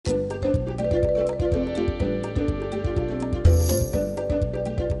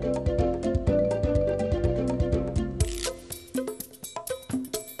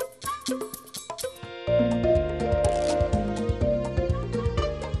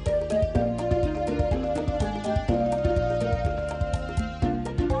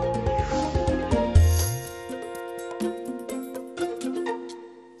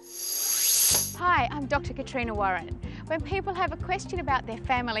Katrina Warren. When people have a question about their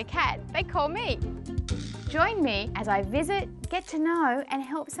family cat, they call me. Join me as I visit, get to know and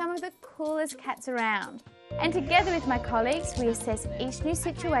help some of the coolest cats around. And together with my colleagues, we assess each new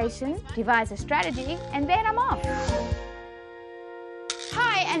situation, devise a strategy, and then I'm off.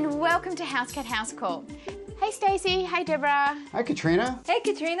 Hi, and welcome to Housecat Housecall. Hey Stacey, hey Deborah. Hi Katrina. Hey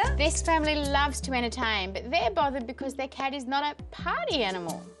Katrina. This family loves to entertain, but they're bothered because their cat is not a party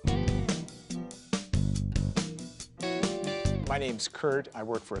animal. My name's Kurt. I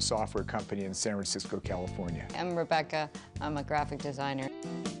work for a software company in San Francisco, California. I'm Rebecca. I'm a graphic designer.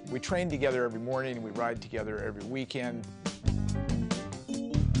 We train together every morning. We ride together every weekend.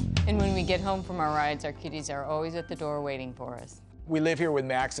 And when we get home from our rides, our kitties are always at the door waiting for us. We live here with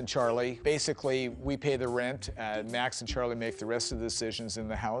Max and Charlie. Basically, we pay the rent. Max and Charlie make the rest of the decisions in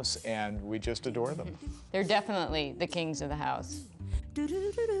the house, and we just adore them. They're definitely the kings of the house.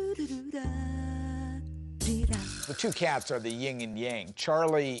 The two cats are the yin and yang.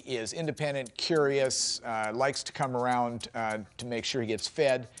 Charlie is independent, curious, likes to come around to make sure he gets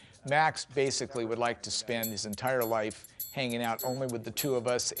fed. Max basically would like to spend his entire life hanging out only with the two of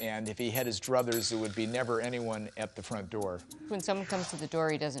us, and if he had his druthers, there would be never anyone at the front door. When someone comes to the door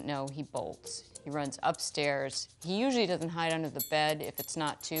he doesn't know, he bolts. He runs upstairs. He usually doesn't hide under the bed if it's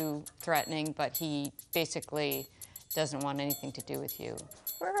not too threatening, but he basically doesn't want anything to do with you.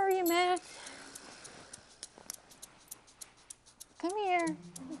 Where are you, Max? Come here.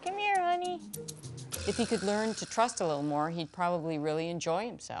 Come here, honey. If he could learn to trust a little more, he'd probably really enjoy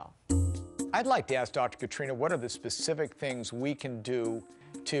himself. I'd like to ask Dr. Katrina, what are the specific things we can do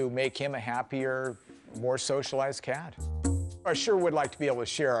to make him a happier, more socialized cat? I sure would like to be able to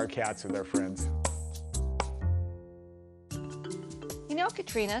share our cats with our friends. You know,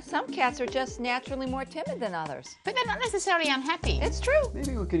 Katrina, some cats are just naturally more timid than others. But they're not necessarily unhappy. It's true.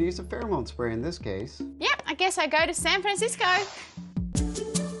 Maybe we could use a pheromone spray in this case. Yep, I guess I go to San Francisco.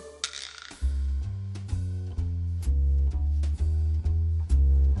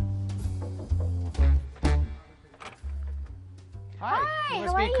 Hi, you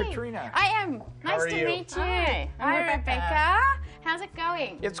must how be are you? Katrina. I am. How Nice are to you? meet you. Hi, I'm Rebecca. How's it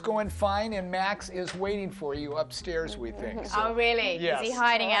going? It's going fine, and Max is waiting for you upstairs, we think. So, Oh, really? yes. Is he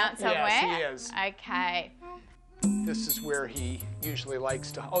hiding out somewhere? Yes, he is. Okay. This is where he usually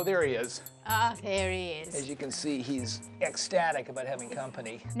likes to... Oh, there he is. Oh, there he As is. you can see, he's ecstatic about having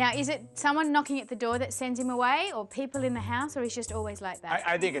company. Now, is it someone knocking at the door that sends him away, or people in the house, or he's just always like that?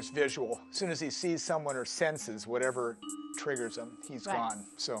 I think it's visual. As soon as he sees someone or senses whatever triggers him, he's Right. gone.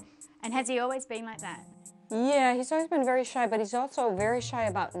 So, And has he always been like that? Yeah, he's always been very shy, but he's also very shy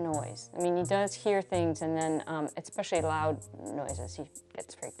about noise. I mean, he does hear things, and then especially loud noises, he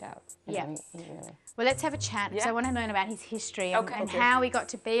gets freaked out. You Yeah. know, he really... Well, let's have a chat, because I want to learn about his history and, Okay. and how he got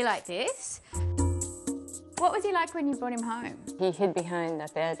to be like this. What was he like when you brought him home? He hid behind the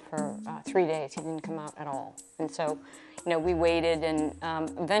bed for 3 days. He didn't come out at all. And so, you know, we waited, and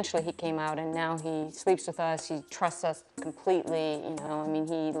eventually he came out, and now he sleeps with us. He trusts us completely, you know. I mean,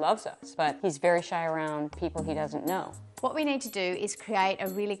 he loves us, but he's very shy around people he doesn't know. What we need to do is create a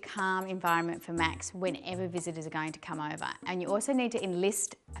really calm environment for Max whenever visitors are going to come over. And you also need to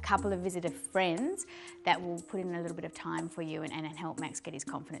enlist a couple of visitor friends that will put in a little bit of time for you and help Max get his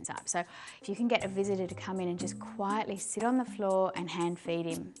confidence up. So if you can get a visitor to come in and just quietly sit on the floor and hand feed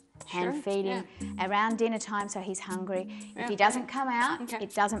him. Hand feed him around dinner time so he's hungry. If he doesn't come out,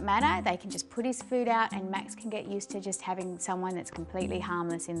 it doesn't matter. They can just put his food out and Max can get used to just having someone that's completely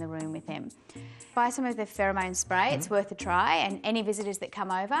harmless in the room with him. Buy some of the pheromone spray, it's worth a try, and any visitors that come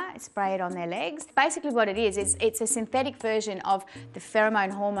over, spray it on their legs. Basically what it is it's a synthetic version of the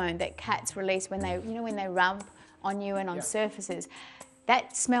pheromone hormone that cats release when they, you know, when they rub on you and on surfaces.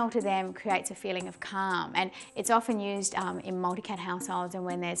 That smell to them creates a feeling of calm, and it's often used in multi-cat households and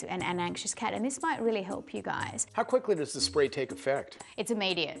when there's an anxious cat, and this might really help you guys. how quickly does the spray take effect? It's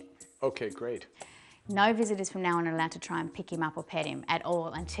immediate. Okay, great. No visitors from now on are allowed to try and pick him up or pet him at all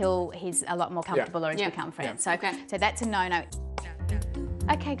until he's a lot more comfortable or he's become friends. So that's a no-no.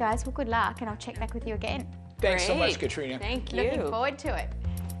 Okay guys, well good luck, and I'll check back with you again. Thanks so much, Great. Katrina. Thank you. Looking forward to it.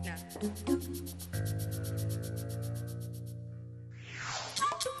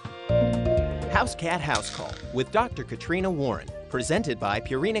 Housecat Housecall with Dr. Katrina Warren, presented by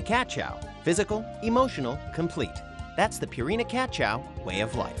Purina Cat Chow. Physical, emotional, complete. That's the Purina Cat Chow way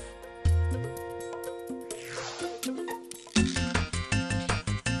of life.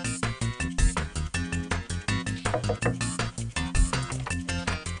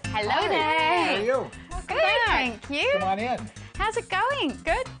 Hello there. How are you? Good, thank you. Come on in. How's it going?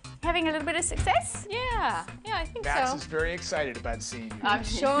 Good? Having a little bit of success? Yeah, I think Max so. is very excited about seeing you. I'm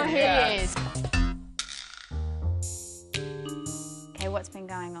sure he Yeah. is. What's been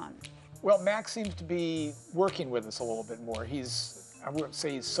going on? Well, Max seems to be working with us a little bit more. I wouldn't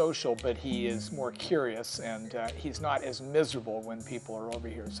say he's social, but he is more curious, and he's not as miserable when people are over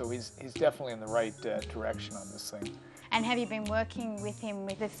here. So he's definitely in the right direction on this thing. And have you been working with him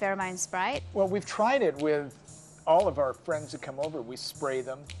with the pheromone spray? Well, we've tried it with all of our friends that come over. We spray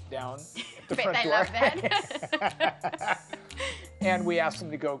them down at the front Bet they door. love that. And we ask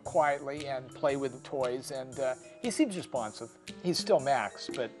them to go quietly and play with the toys, and he seems responsive. He's still Max,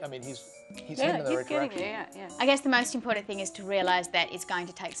 but I mean, he's heading in the right direction. I guess the most important thing is to realise that it's going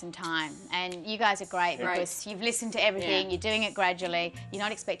to take some time. And you guys are great because you've listened to everything, you're doing it gradually, you're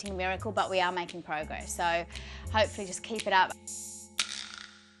not expecting a miracle, but we are making progress. So hopefully just keep it up.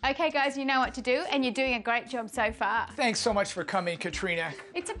 Okay, guys, you know what to do, and you're doing a great job so far. Thanks so much for coming, Katrina.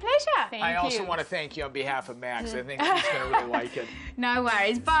 It's a pleasure. Thank I also you. want to thank you on behalf of Max. I think he's going to really like it. No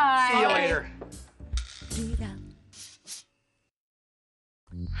worries. Bye. See you later.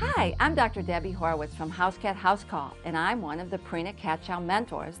 Hi, I'm Dr. Debbie Horowitz from Housecat Housecall, and I'm one of the Purina Cat Chow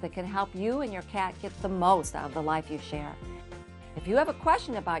mentors that can help you and your cat get the most out of the life you share. If you have a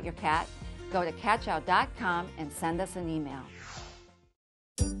question about your cat, go to catchow.com and send us an email.